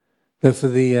So for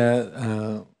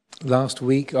the last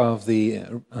week of the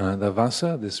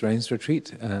Vasa, this rains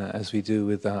retreat, as we do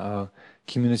with our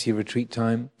community retreat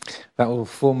time, that will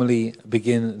formally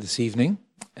begin this evening,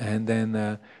 and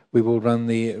then we will run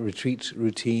the retreat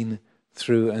routine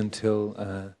through until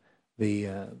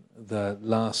the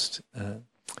last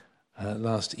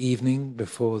evening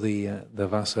before the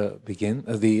Vasa begin,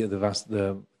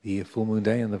 the full moon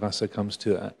day, and the Vasa comes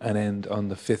to an end on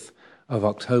the 5th of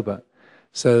October.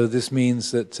 So this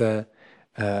means that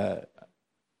the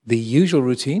usual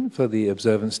routine for the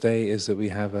observance day is that we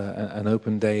have an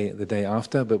open day the day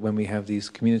after, but when we have these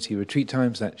community retreat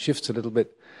times, that shifts a little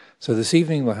bit. So this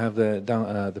evening we'll have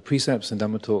the precepts and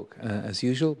Dhamma talk as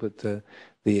usual, but the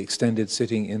extended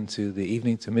sitting into the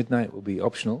evening to midnight will be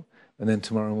optional. And then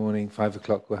tomorrow morning, 5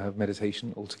 o'clock, we'll have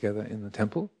meditation all together in the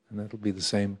temple, and that'll be the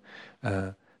same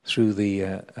through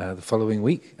the following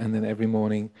week. And then every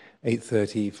morning,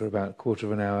 8:30 for about a quarter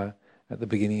of an hour at the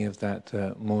beginning of that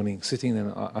morning sitting.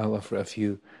 Then I'll offer a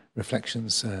few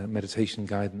reflections, meditation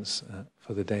guidance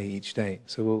for the day each day.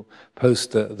 So we'll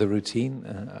post the routine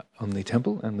on the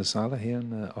temple and the sala here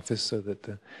in the office, so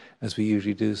that, as we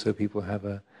usually do, so people have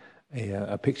a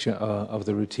picture of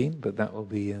the routine, but that will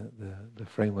be the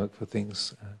framework for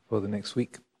things for the next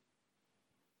week.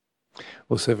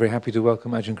 Also very happy to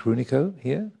welcome Ajahn Karuniko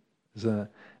here. He's an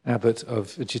abbot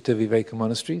of Chitta Viveka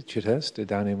Monastery, Chithurst,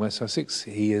 down in West Sussex.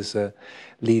 He is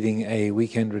leading a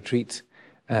weekend retreat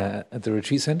at the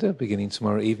retreat centre beginning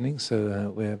tomorrow evening,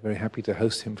 so we're very happy to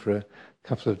host him for a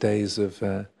couple of days of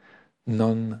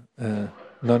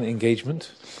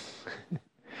non-engagement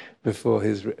before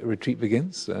his retreat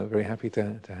begins. Very happy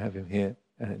to have him here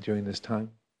during this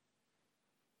time.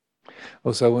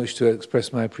 Also, I wish to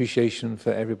express my appreciation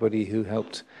for everybody who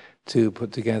helped to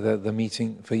put together the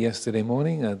meeting for yesterday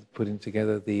morning, putting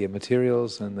together the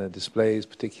materials and the displays.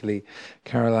 Particularly,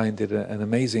 Caroline did an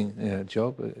amazing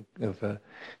job of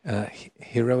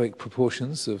heroic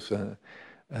proportions of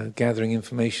gathering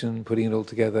information, putting it all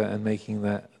together, and making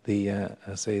that the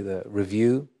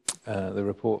review, the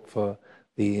report for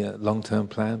the long-term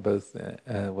plan, both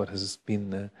what has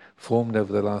been formed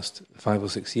over the last 5 or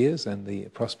 6 years and the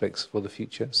prospects for the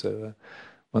future. So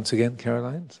once again,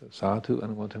 Caroline, sadhu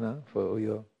anumodana for all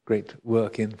your great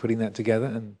work in putting that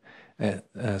together and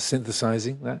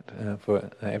synthesizing that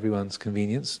for everyone's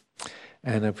convenience.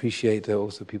 And I appreciate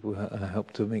also people who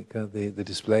helped to make the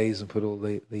displays and put all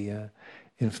the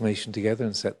information together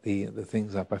and set the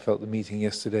things up. I felt the meeting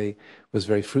yesterday was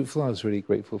very fruitful. I was really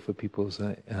grateful for people's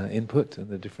input and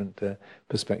the different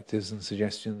perspectives and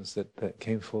suggestions that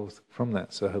came forth from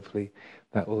that. So hopefully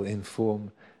that will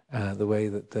inform the way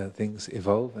that things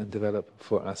evolve and develop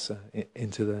for us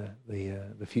into the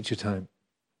future time.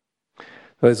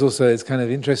 So it's kind of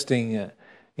interesting,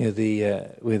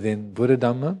 within Buddha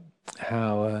Dhamma,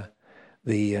 how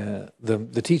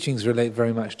the teachings relate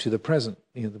very much to the present.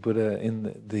 The Buddha,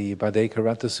 in the Bhaddeka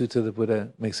Ratta Sutta, the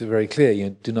Buddha makes it very clear: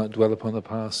 do not dwell upon the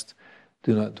past,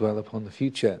 do not dwell upon the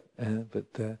future,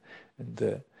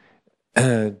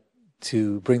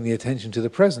 to bring the attention to the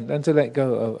present and to let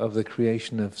go of the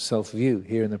creation of self-view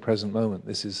here in the present moment.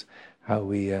 This is how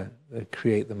we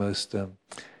create the most,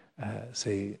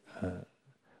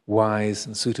 wise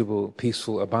and suitable,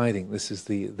 peaceful abiding. This is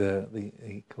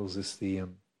he calls this the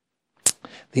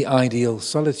ideal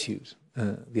solitude,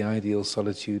 the ideal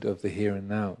solitude of the here and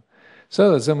now.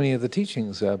 So many of the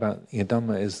teachings about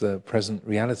Dhamma is the present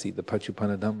reality, the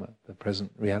Paccuppanna Dhamma, the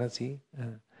present reality,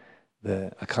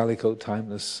 the akaliko,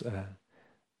 timeless,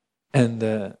 and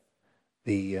the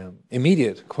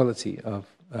immediate quality of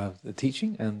the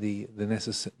teaching, and the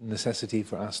necessity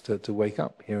for us to wake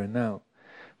up here and now.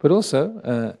 But also,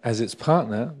 as its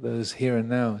partner, those here and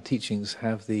now teachings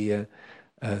have the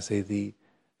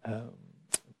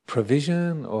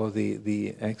provision or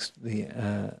the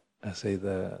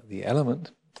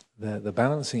element, the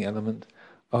balancing element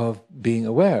of being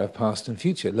aware of past and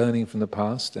future, learning from the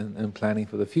past and planning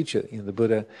for the future. The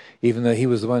Buddha, even though he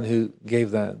was the one who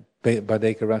gave that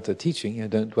Bhaddeka Ratta teaching,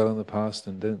 don't dwell on the past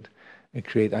and don't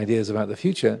create ideas about the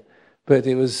future, but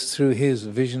it was through his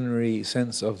visionary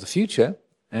sense of the future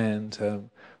and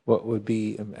what would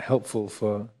be helpful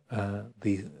for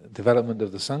the development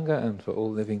of the Sangha and for all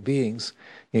living beings.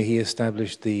 He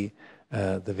established the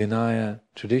Vinaya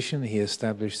tradition. He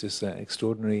established this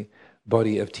extraordinary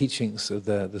body of teachings, of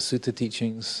the Sutta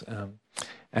teachings,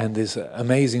 and this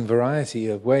amazing variety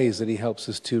of ways that he helps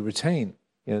us to retain.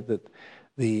 That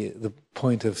the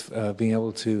point of being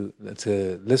able to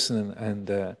listen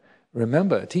and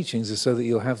remember teachings is so that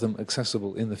you'll have them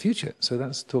accessible in the future. So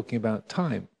that's talking about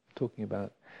time, talking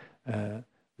about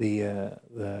the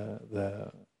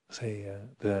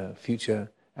the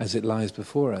future as it lies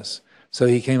before us. So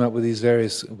he came up with these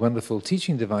various wonderful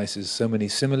teaching devices, so many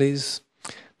similes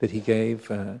that he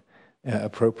gave,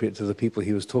 appropriate to the people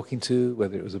he was talking to,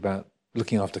 whether it was about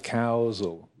looking after cows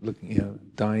or looking,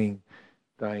 dyeing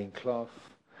cloth,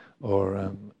 or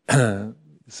an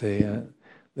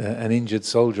injured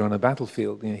soldier on a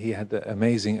battlefield. He had the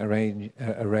amazing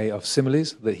array of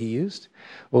similes that he used.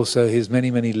 Also, his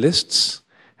many lists.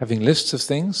 Having lists of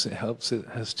things, it helps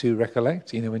us to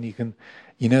recollect. When you can,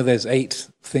 there's 8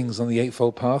 things on the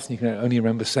Eightfold Path, and you can only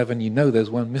remember 7. There's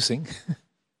one missing.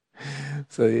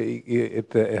 So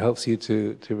it helps you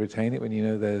to retain it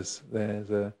when there's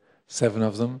 7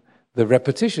 of them. The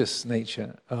repetitious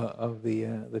nature of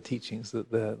the teachings,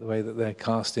 the way that they're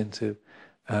cast into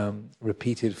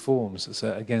repeated forms.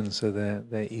 So again,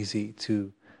 they're easy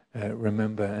to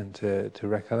remember and to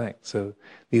recollect. So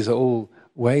these are all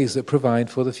ways that provide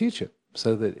for the future,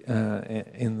 so that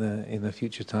in the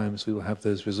future times we will have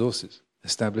those resources.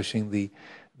 Establishing the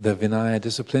Vinaya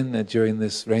discipline during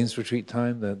this rains retreat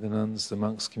time, the nuns, the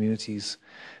monks, communities,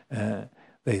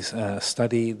 they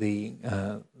study the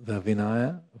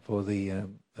Vinaya for the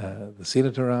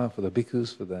Sila Torah, for the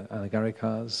bhikkhus, for the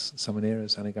anagarikas,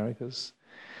 samaneras, anagarikas.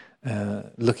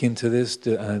 Look into this,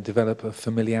 develop a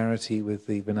familiarity with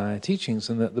the Vinaya teachings,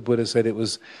 and that the Buddha said it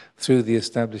was through the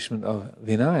establishment of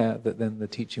Vinaya that then the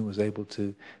teaching was able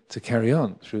to carry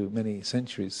on through many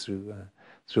centuries,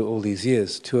 through all these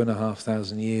years,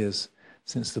 2,500 years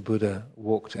since the Buddha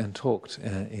walked and talked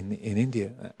in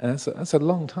India. And that's a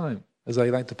long time. As I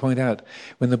like to point out,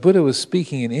 when the Buddha was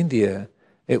speaking in India,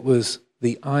 it was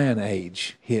the Iron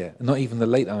Age here, not even the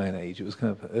late Iron Age. It was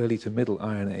kind of early to middle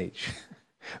Iron Age.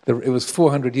 It was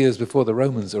 400 years before the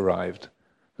Romans arrived.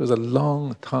 It was a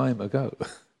long time ago.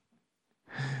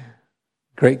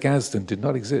 Great Gadsden did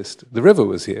not exist. The river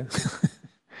was here,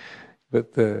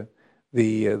 but the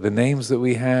names that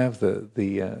we have, the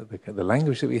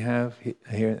language that we have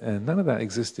here, none of that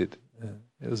existed.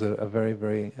 It was a very,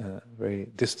 very, very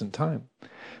distant time.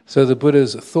 So the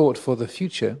Buddha's thought for the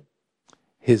future,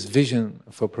 his vision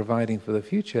for providing for the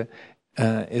future,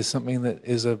 is something that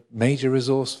is a major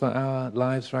resource for our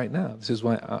lives right now. This is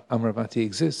why Amaravati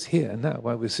exists here and now,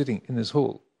 why we're sitting in this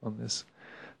hall on this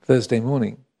Thursday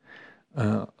morning,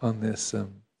 on this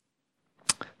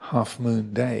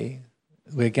half-moon day.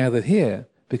 We're gathered here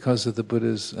because of the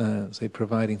Buddha's,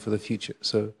 providing for the future.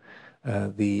 So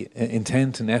the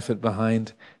intent and effort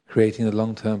behind creating a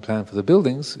long-term plan for the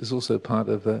buildings is also part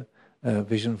of a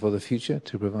vision for the future,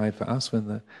 to provide for us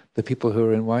when the people who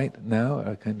are in white now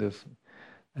are kind of...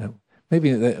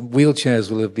 maybe the wheelchairs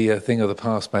will be a thing of the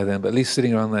past by then, but at least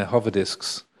sitting around their hover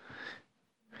discs,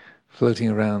 floating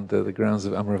around the grounds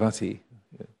of Amaravati,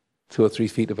 2 or 3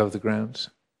 feet above the ground.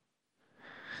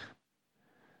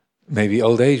 Maybe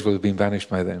old age will have been banished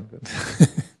by then, but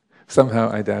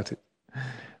somehow I doubt it.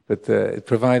 But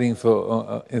providing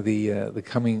for the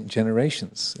coming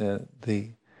generations,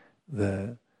 the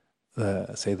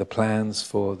plans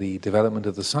for the development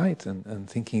of the site, and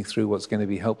thinking through what's going to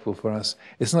be helpful for us.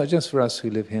 It's not just for us who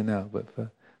live here now, but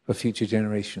for future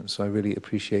generations. So I really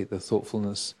appreciate the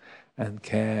thoughtfulness and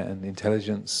care and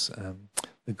intelligence,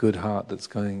 the good heart that's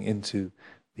going into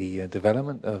the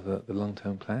development of the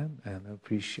long-term plan, and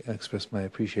express my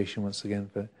appreciation once again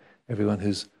for everyone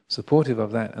who's supportive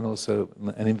of that, and also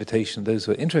an invitation to those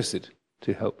who are interested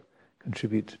to help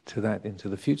contribute to that into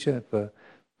the future for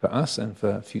us and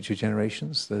for future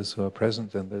generations, those who are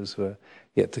present and those who are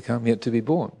yet to come, yet to be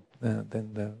born.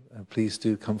 Then please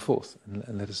do come forth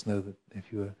and let us know that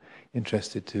if you are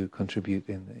interested to contribute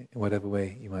in whatever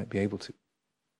way you might be able to.